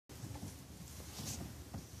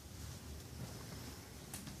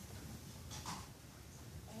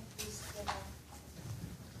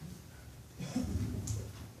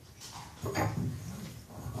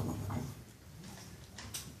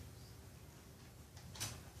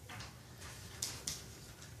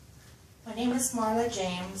name is Marla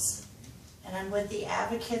James, and I'm with the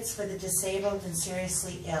Advocates for the Disabled and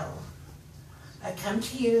Seriously Ill. I come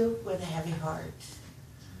to you with a heavy heart.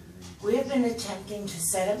 We have been attempting to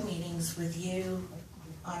set up meetings with you,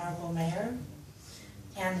 Honorable Mayor,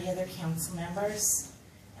 and the other council members,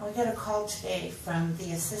 and we got a call today from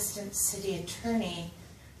the Assistant City Attorney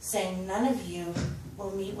saying none of you will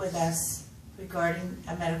meet with us regarding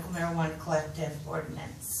a medical marijuana collective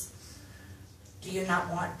ordinance. Do you not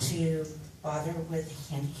want to bother with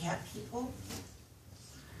handicapped people?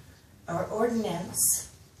 Our ordinance,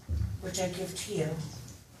 which I give to you,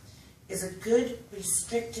 is a good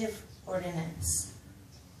restrictive ordinance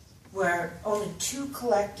where only 2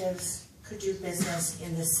 collectives could do business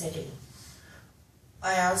in the city.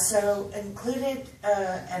 I also included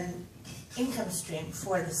an income stream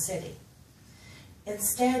for the city.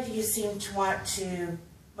 Instead, you seem to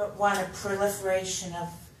want a proliferation of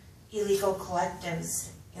illegal collectives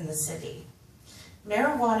in the city.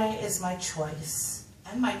 Marijuana is my choice,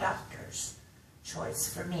 and my doctor's choice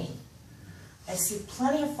for me. I see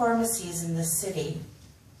plenty of pharmacies in the city,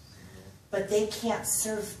 but they can't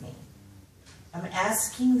serve me. I'm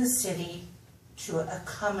asking the city to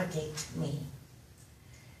accommodate me.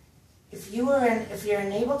 If you're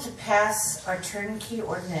unable to pass our turnkey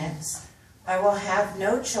ordinance, I will have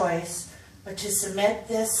no choice but to submit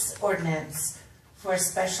this ordinance for a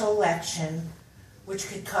special election, which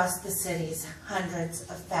could cost the cities hundreds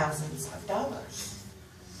of thousands of dollars.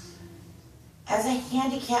 As a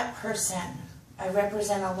handicapped person, I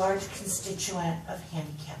represent a large constituent of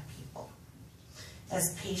handicapped people.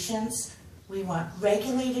 As patients, we want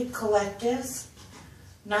regulated collectives,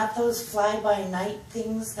 not those fly-by-night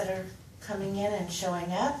things that are coming in and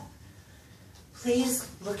showing up. Please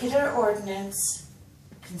look at our ordinance,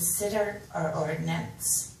 consider our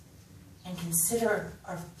ordinance, and consider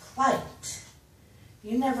our plight.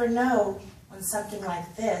 You never know when something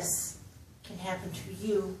like this can happen to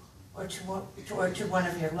you or to one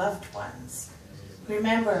of your loved ones.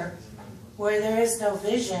 Remember, where there is no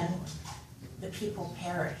vision, the people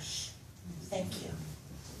perish. Thank you.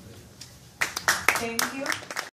 Thank you.